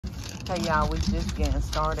Okay, y'all, we just getting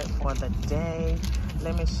started for the day.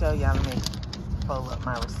 Let me show y'all. Let me fold up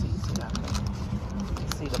my receipts so y'all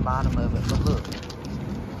can see the bottom of it. But look,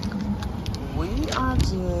 we are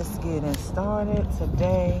just getting started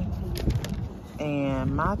today,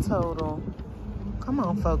 and my total, come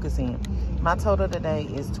on, focus in. My total today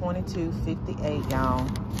is $22.58, y'all.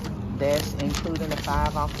 That's including the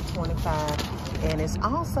 5 off the 25, and it's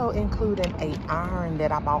also including a iron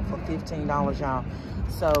that I bought for $15, y'all.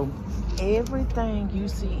 So everything you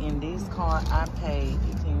see in this cart, I paid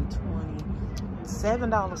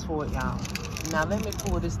 $7 for it, y'all. Now let me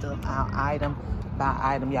pull this stuff out item by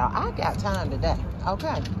item, y'all. I got time today,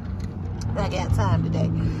 okay? I got time today.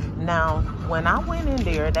 Now, when I went in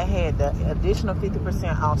there, they had the additional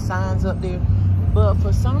 50% off signs up there, but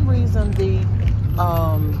for some reason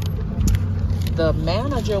the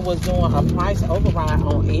manager was doing a price override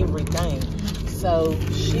on everything. So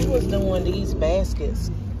she was doing these baskets.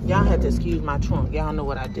 Y'all had to excuse my trunk. Y'all know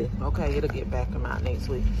what I did. Okay, it'll get back them out next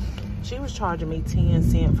week. She was charging me 10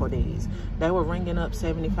 cents for these. They were ringing up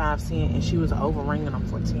 75 cents, and she was over ringing them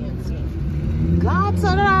for 10 cents. God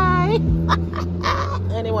today.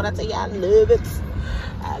 And when I tell you I love it.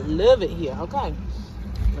 I love it here. Okay.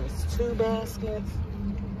 There's 2 baskets.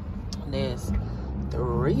 There's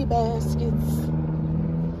 3 baskets.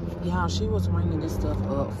 Y'all, she was ringing this stuff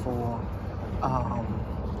up for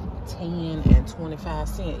 10 and 25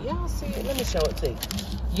 cents. Y'all see it? Let me show it to you.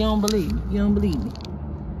 You don't believe me? You don't believe me?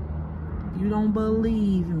 You don't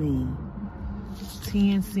believe me?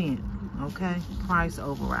 10 cents. Okay? Price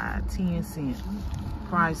override. 10 cents.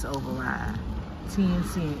 Price override. 10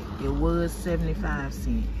 cents. It was 75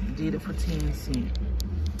 cents. Did it for 10 cents.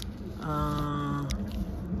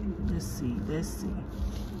 Let's see. Let's see.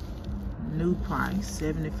 New price,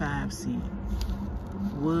 75 cents.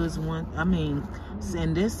 Was one, I mean,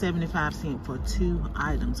 and that's 75 cents for 2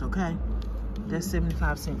 items, okay? That's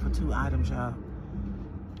 75 cents for 2 items, y'all.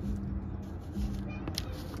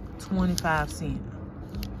 25 cents.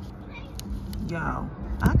 Y'all,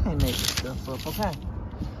 I can't make this stuff up, okay?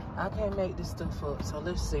 I can't make this stuff up. So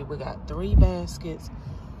let's see, we got 3 baskets.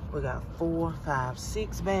 We got 4, 5,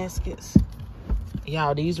 6 baskets.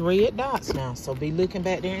 Y'all, these red dots now, so be looking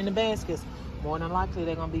back there in the baskets. More than likely,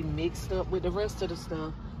 they're going to be mixed up with the rest of the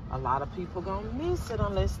stuff. A lot of people going to miss it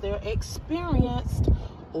unless they're experienced,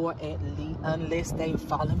 or at least unless they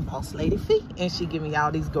following Boss Lady feet. And she giving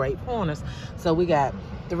y'all these great pointers. So we got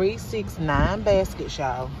 3, 6, 9 baskets,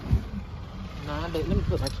 y'all. 9 baskets. Let me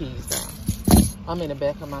put my keys down. I'm in the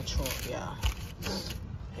back of my trunk, y'all.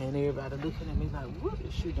 And everybody looking at me like, what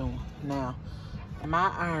is she doing? Now,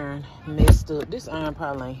 my iron messed up. This iron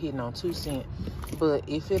probably ain't hitting on 2 cents, but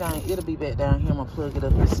if it ain't, it'll be back down here. I'm gonna plug it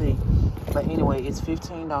up and see. But anyway, it's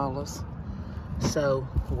 $15. So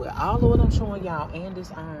with all of what I'm showing y'all and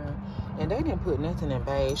this iron, and they didn't put nothing in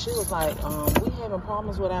bags. She was like, we having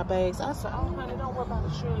problems with our bags. I said, oh honey, don't worry about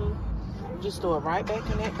the shoe. Just throw it right back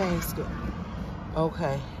in that basket.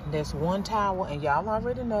 Okay, that's 1 towel, and y'all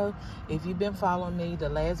already know, if you've been following me, the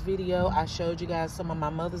last video I showed you guys some of my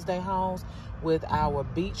Mother's Day hauls with our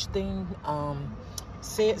beach theme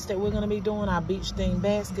sets that we're going to be doing, our beach theme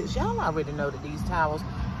baskets. Y'all already know that these towels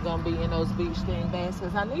are going to be in those beach theme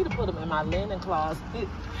baskets. I need to put them in my linen closet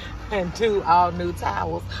and 2 all new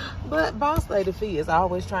towels, but Boss Lady Fee is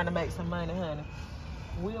always trying to make some money, honey.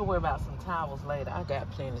 We'll worry about some towels later. I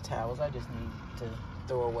got plenty of towels. I just need to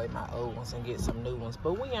throw away my old ones and get some new ones.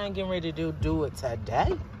 But we ain't getting ready to do it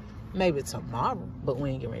today. Maybe tomorrow, but we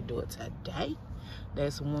ain't getting ready to do it today.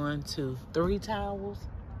 That's 1, 2, 3 towels,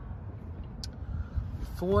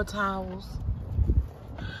 4 towels,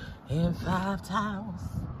 and 5 towels,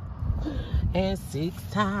 and 6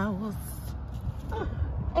 towels,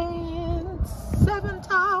 and 7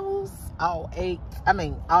 towels. All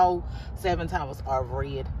 7 towels are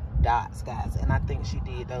red dots, guys, and I think she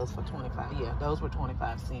did those for 25. Yeah, those were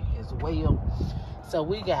 25 cents as well. So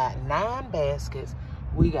we got 9 baskets.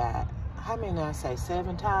 We got, how many did I say,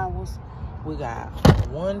 7 towels. We got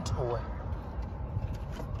 1 toy,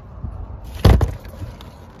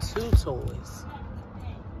 2 toys,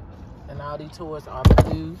 and all these toys are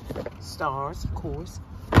blue stars, of course.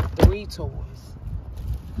 3 toys,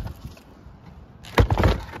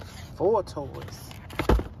 4 toys,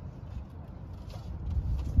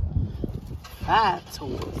 5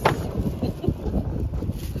 toys,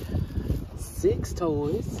 6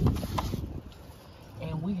 toys,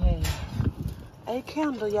 and we have a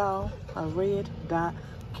candle, y'all, a red dot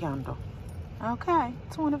candle. Okay,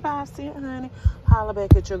 25 cents, honey. Holler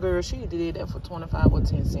back at your girl. She did that for 25 or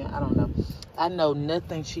 10 cents. I don't know. I know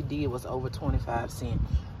nothing she did was over 25 cents.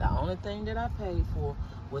 The only thing that I paid for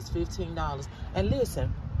was $15. And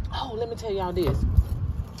listen, Oh, let me tell y'all this.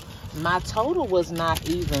 My total was not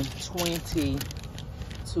even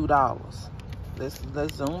 $22. Let's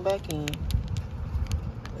zoom back in.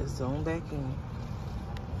 Let's zoom back in.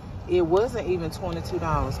 It wasn't even $22.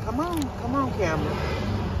 Come on, camera.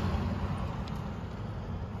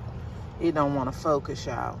 It don't want to focus,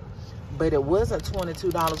 y'all. But it wasn't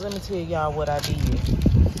 $22. Let me tell y'all what I did.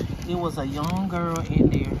 There was a young girl in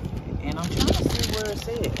there, and I'm trying to see where it's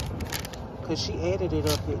at, because she added it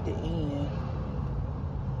up at the end.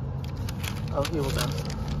 Oh, here we go.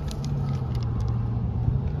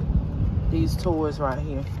 These toys right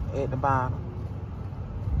here at the bottom.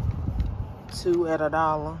 2 at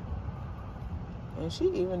 $1. And she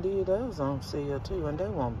even did those on sale too, and they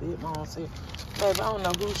want a bit more on sale. Baby, I don't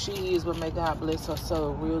know who she is, but may God bless her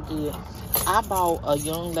soul real good. I bought a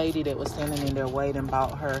young lady that was standing in there waiting,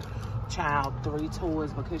 bought her child 3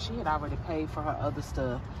 toys because she had already paid for her other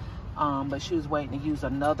stuff. But she was waiting to use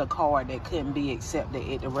another card that couldn't be accepted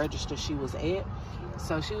at the register she was at.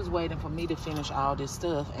 So she was waiting for me to finish all this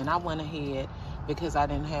stuff, and I went ahead because I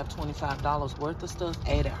didn't have $25 worth of stuff,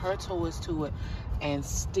 added her toys to it, and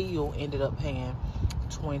still ended up paying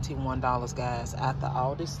 $21, guys, after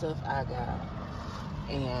all this stuff I got,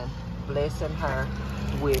 and blessing her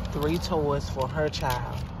with 3 toys for her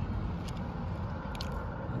child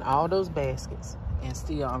and all those baskets, and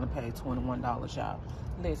still only paid $21, y'all.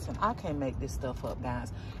 Listen, I can't make this stuff up,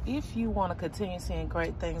 guys. If you want to continue seeing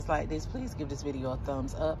great things like this, please give this video a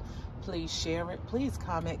thumbs up. Please share it. Please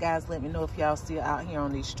comment, guys. Let me know if y'all still out here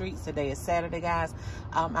on these streets. Today is Saturday, guys.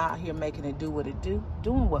 I'm out here making it do what it do.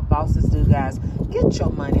 Doing what bosses do, guys. Get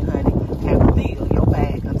your money, honey, and fill your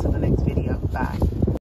bag. Until the next video. Bye.